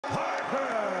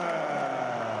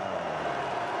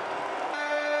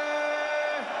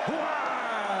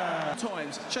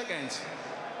Times, check hands.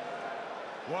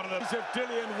 One of those of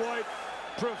Dillian Whyte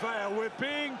prevail. We're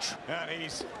being... and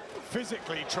he's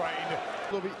physically trained.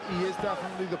 He is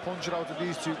definitely the puncher out of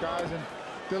these two guys, and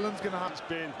Dillian's going to have...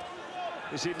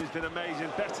 This evening's been amazing,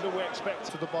 better than we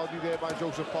expected. To the body there by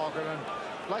Joseph Parker, and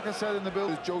like I said in the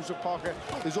build, Joseph Parker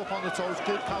is up on the toes.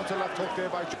 Good counter left hook there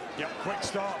by... Yep, quick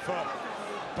start for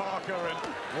Parker, and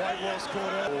Whyte was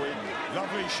caught out.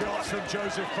 Lovely shots from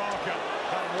Joseph Parker,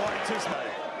 and Whyte is...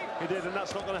 He did, and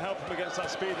that's not going to help him against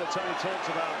that speed that Tony talks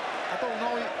about. I don't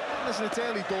know. Listen, it's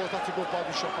early doors. That's a good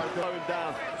body shot by Dillian. Throw him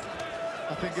down.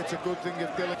 I think it's a good thing if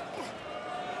Dillian...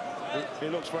 He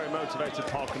looks very motivated,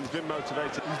 Parker. He's been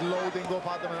motivated. He's loading up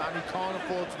at them, and he can't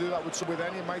afford to do that with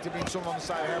any. It might have been someone on the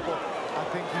side here, but I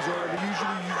think he's already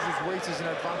usually uses weight as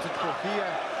an advantage. But here,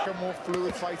 a more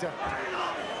fluid fighter.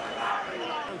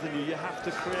 You have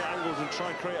to create angles and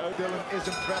try and create... Dillian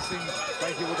isn't pressing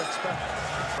like you would expect.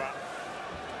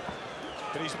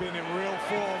 But he's been in real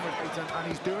form, and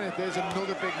he's doing it. There's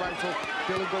another big right hook.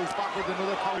 Dylan goes back with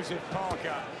another power.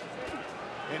 Parker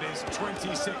in his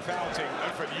 26th outing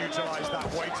often utilised that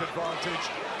weight advantage.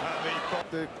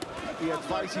 And the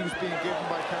advice he was being given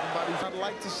by Kevin Barry, I'd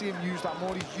like to see him use that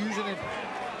more. He's using it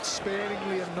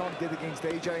sparingly and not did against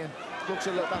AJ, and looks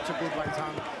a little. That's a good right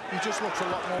hand. He just looks a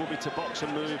lot more. Will be to box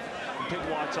and move and pick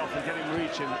Whyte off and get him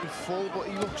reaching. Full, but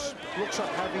he looks up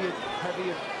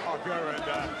heavier. Parker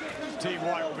and T.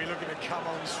 Whyte will be looking to come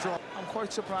on strong. I'm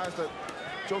quite surprised that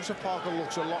Joseph Parker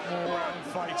looks a lot more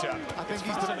fighter. I think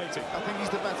he's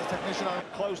the better technician.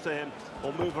 Close to him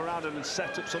or move around him and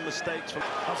set up some mistakes.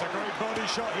 That's a great body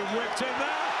shot. He whipped in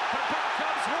there. And back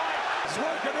comes Whyte. He's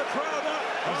working the crowd up.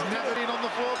 He's never been on the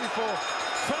floor before.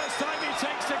 First time he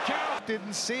takes the count.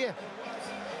 Didn't see it.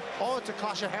 Oh, it's a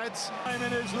clash of heads. Time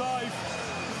in his life.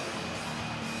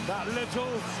 That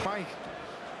little Mike.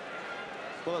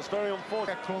 Well, that's very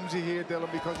unfortunate. Clumsy here,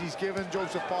 Dylan, because he's given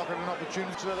Joseph Parker an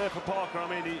opportunity. So there for Parker, I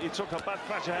mean, he took a bad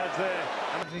clash of heads there.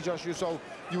 Anthony Joshua, so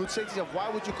you would say to yourself, why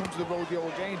would you come to the rodeo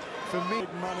again? For me,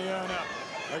 big money earner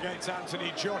against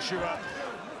Anthony Joshua.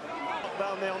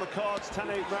 Down there on the cards,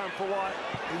 10-8 round for Whyte.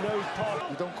 He knows Parker.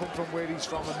 You don't come from where he's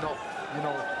from and not, you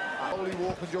know, only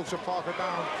walking Joseph Parker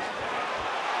down.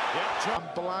 Yeah,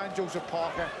 and blind Joseph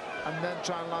Parker, and then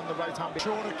try and land the right hand.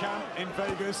 Shorter camp in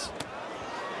Vegas.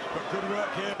 But good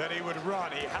work here that he would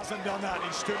run. He hasn't done that.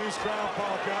 He stood his ground,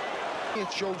 Parker. It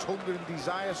shows hunger and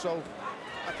desire, so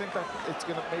I think that it's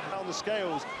going to maybe... On the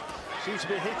scales, seems to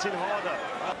be hitting harder.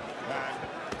 And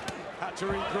had to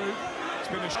regroup.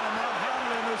 It's been a shot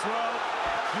handling as well.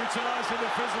 Utilising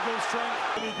the physical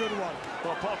strength. Really good one.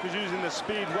 Well, Parker's using the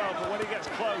speed well, but when he gets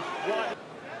close, Whyte...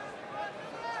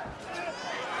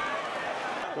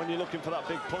 When you're looking for that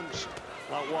big punch,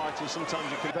 like Whyte, and sometimes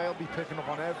you can... They'll be picking up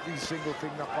on every single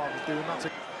thing that Parker's doing. That's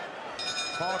it.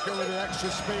 Parker with the extra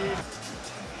speed.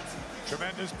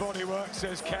 Tremendous body work,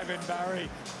 says Kevin Barry.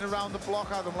 Around the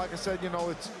block, Adam, like I said, you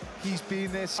know, he's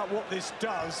been this. What this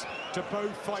does to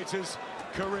both fighters'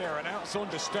 career, and outs on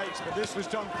the stakes, but this was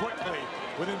done quickly,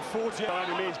 within 40... By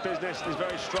any means business, he's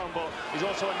very strong, but he's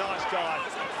also a nice guy.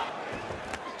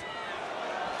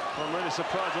 I'm really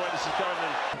surprised the way this is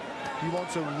going. He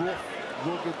wants a rough,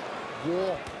 rugged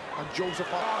war, and Joseph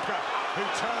Parker, who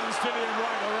turns Dillian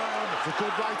Whyte around. It's a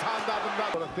good right hand, Adam,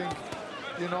 but I think,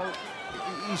 you know,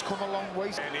 he's come a long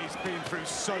way. And he's been through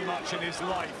so much in his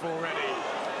life already.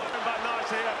 Coming back nice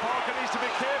here. Parker needs to be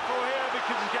careful here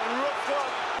because he's getting roughed up.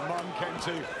 Mum came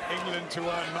to England to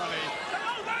earn money.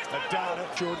 A dad at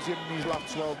Jordan's in these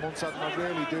last 12 months, Adam, I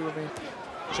really do. I mean,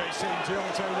 chasing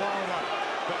Deontay Wilder,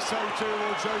 but so too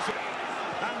will Joseph.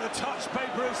 And the touch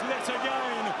paper is lit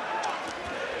again.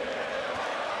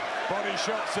 Body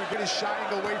shots are good. He's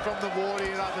shying away from the war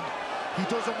here, Adam. He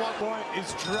doesn't want... Whyte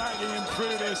is dragging him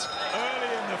through this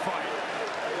early in the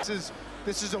fight.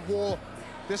 This is a war.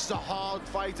 This is a hard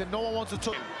fight, and no one wants to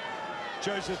touch.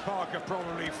 Joseph Parker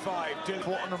probably 5.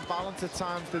 Important and balanced at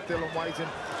times to Dillian Whyte, and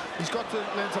he's got to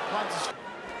learn to plant his...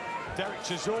 Derek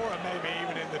Chisora maybe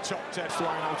even in the top 10.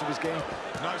 Flying out of his game.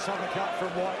 Nice undercut from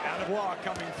Whyte, and Noir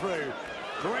coming through.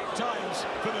 Great times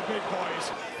for the big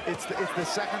boys. It's the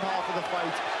second half of the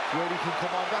fight where he can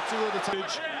come on. That's the other time.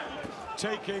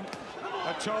 Taking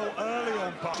a toll early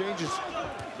on Parker. Changes.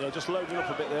 Yeah, just loading up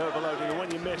a bit there, overloading. And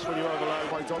when you miss, when you overload.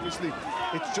 Quite obviously,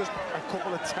 it's just a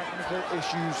couple of technical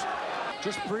issues.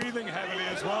 Just breathing heavily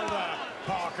as well there,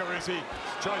 Parker, as he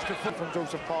tries to... From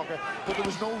Joseph Parker, but there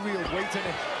was no real weight in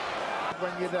it.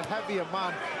 when you're the heavier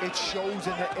man, it shows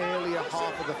in the earlier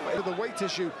half of the fight. The weight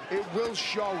issue, it will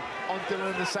show on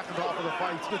Dillian in the second half of the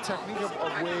fight. The technique of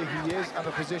where he is and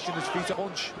the position his feet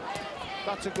punch.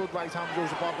 That's a good right hand,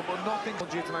 Joseph Parker, but nothing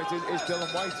here tonight is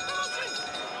Dillian Whyte.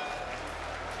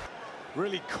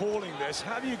 Really calling this.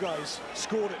 Have you guys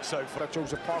scored it so far? That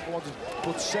Joseph Parker wanted,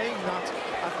 but saying that,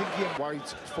 I think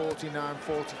Whyte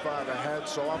 49-45 ahead,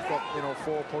 so I've got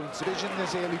 4 points. Vision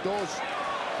this early doors.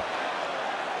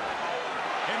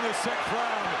 In the sixth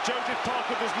round, Joseph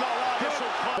Parker does not like this.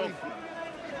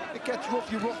 It gets rough,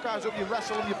 you rough guys up, you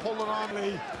wrestle them, you pull them on.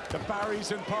 The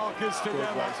Barrys and Parkers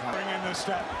together, bring in the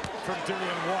step from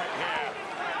Dillian Whyte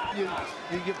here.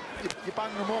 You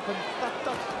bang them up, and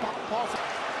that's part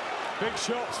of. Big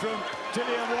shots from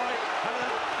Dillian Whyte, and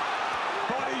then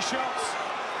body shots.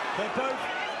 They're both.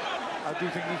 I do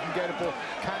think he can get it, but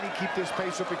can he keep this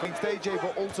pace up against AJ?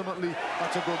 But ultimately,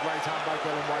 that's a good right hand by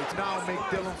Dillian Whyte. Now make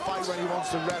Dillian fight when he wants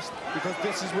to rest, because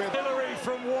this is where. Hillary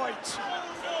from Whyte.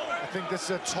 I think this is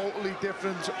a totally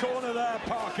different Corner there,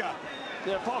 Parker.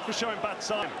 Yeah, Parker's showing bad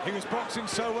sign. He was boxing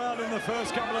so well in the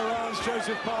first couple of rounds.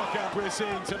 Joseph Parker, we're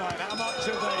seeing tonight. How much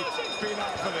have they been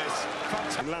up for this?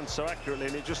 Fantastic. He lands so accurately,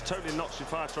 and it just totally knocks your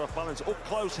fighter off balance. Up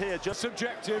close here, just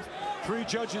subjective. 3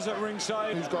 judges at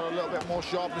ringside. Who's got a little bit more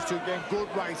sharpness to the game. Good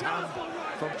right hand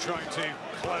from trying to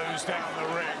close down the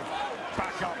ring.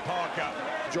 Back up Parker.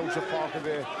 Joseph Parker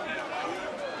there.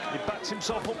 He backs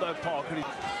himself up there, Parker.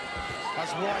 As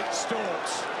Whyte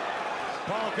stalks.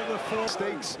 Parker the floor.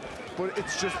 Mistakes, but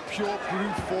it's just pure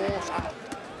brute force.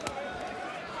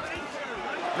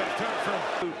 Left hook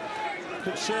from.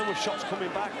 Concerned with shots coming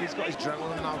back. He's got his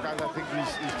adrenaline now, guys. I think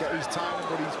he's timing,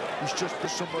 but he's just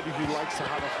somebody who likes to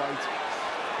have a fight.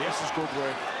 Yes. This is good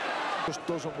work. Just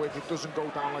doesn't work. It doesn't go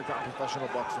down like that in professional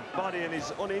boxing. Body and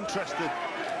is uninterested.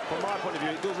 From my point of view,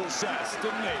 it doesn't sense,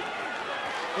 didn't he?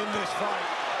 In this fight,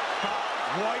 but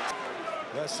Whyte.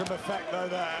 There's some effect though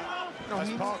there. No, as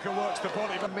Parker works the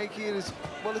body. But making it is,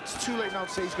 well, it's too late now to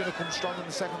say he's going to come strong in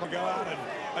the second. Go out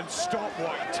and stop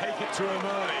Whyte, take it to him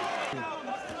early.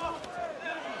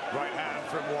 Right hand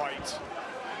from Whyte.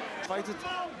 Fight it,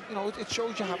 it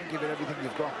shows you haven't given everything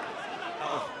you've got.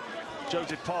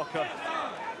 Joseph Parker.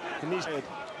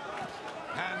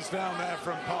 Hands down there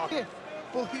from Parker. Yeah,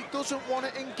 but he doesn't want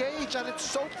to engage, and it's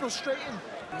so frustrating.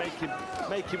 Make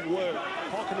him work.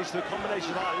 Parker needs the combination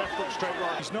of that left hook, straight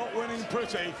right. He's not winning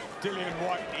pretty, Dillian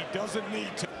Whyte. He doesn't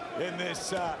need to in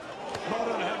this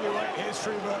modern heavyweight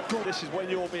history. But this is when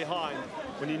you're behind,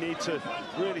 when you need to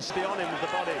really stay on him with the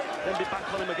body, then be back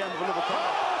on him again with another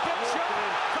corner.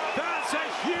 That's a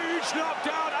huge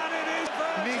knockdown, and it is.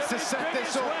 He needs to set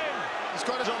this up. He's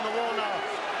got it on the wall now.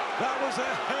 That was a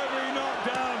heavy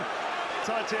knockdown.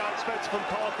 Tighty I expect from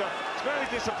Parker. It's very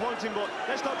disappointing, but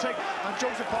let's not take. And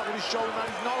Joseph Parker is showing that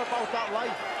he's not about that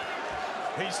life.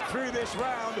 He's through this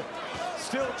round,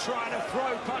 still trying to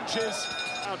throw punches.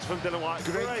 Out from Dillian Whyte.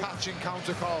 Great catching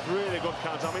counter call. Really good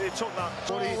counter. I mean, he took that.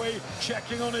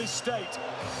 Checking on his state.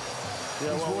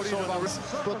 Yeah, well,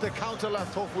 but the counter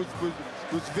left hook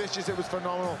was vicious. It was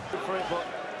phenomenal. For it, but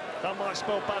that might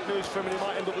spell bad news for him, and he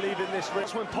might end up leaving this ring.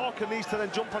 That's when Parker needs to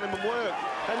then jump on him and work.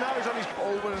 And now he's on his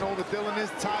over and over. Dillian is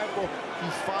tired, but he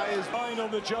fires. Line on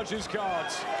the judges'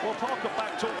 cards. Well, Parker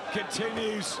backed up.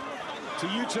 Continues to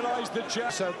utilise the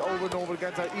jab. Said over and over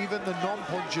again, that even the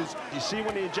non-punches. You see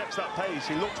when he injects that pace,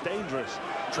 he looks dangerous.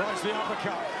 Tries the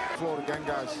uppercut. Floor again,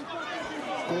 guys.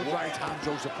 Good right hand,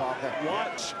 Joseph Parker.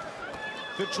 Watch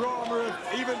the drama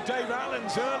of even Dave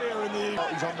Allen's earlier in the evening.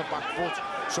 He's on the back foot,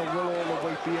 so will all the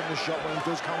weight be in the shot when he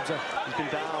does counter? He's been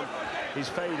down, he's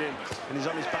fading, and he's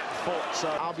on his back foot, so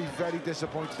I'll be very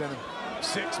disappointed in him.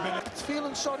 6 minutes. It's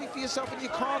feeling sorry for yourself, and you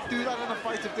can't do that in a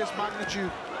fight of this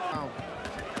magnitude. Now.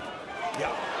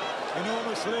 Yeah,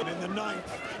 enormous lead in the 9th.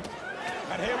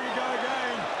 And here we go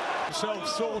again.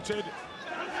 Self-sorted.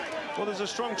 Well, there's a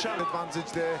strong challenge.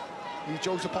 Advantage there.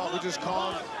 Joseph Parker just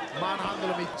can't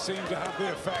manhandle him. He seemed to have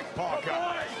the effect, Parker.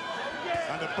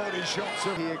 And the body shots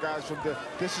are here, guys.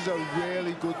 This is a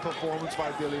really good performance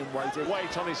by Dillian Whyte.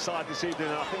 Weight on his side this evening,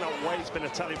 and I think that weight's been a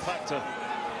telling factor.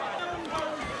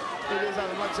 It is,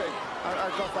 Adam. Like I say,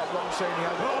 I got that wrong saying he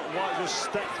had it. Whyte just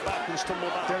stepped back and stumbled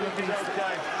back. Dillian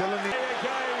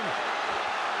again.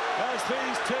 As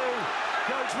these two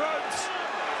go ropes.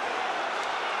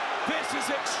 This is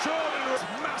extraordinary.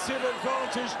 Massive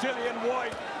advantage, Dillian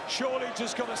Whyte. Surely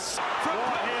just got a from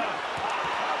here.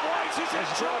 Whyte is in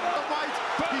trouble.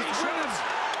 Body shots.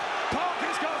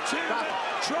 Parker's got two.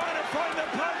 Trying to find the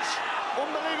punch.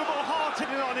 Unbelievable heart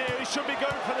hitting on here. He should be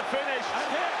going for the finish. And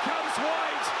here comes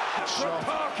Whyte from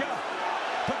Parker.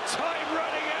 But time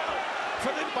running out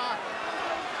for the back.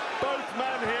 both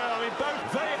men here. I mean, both.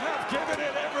 They have given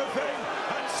it everything,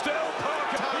 and still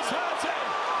Parker. He's hurting.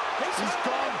 He's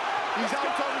gone. He's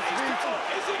out on his feet.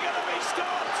 Is he going to be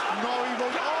stopped? No, he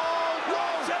won't. Oh, no!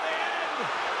 To the end.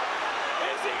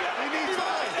 Is he going to be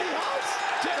stopped? He has.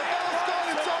 The ball's gone.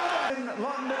 It's over. In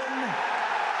London,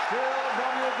 still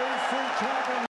WBC champion.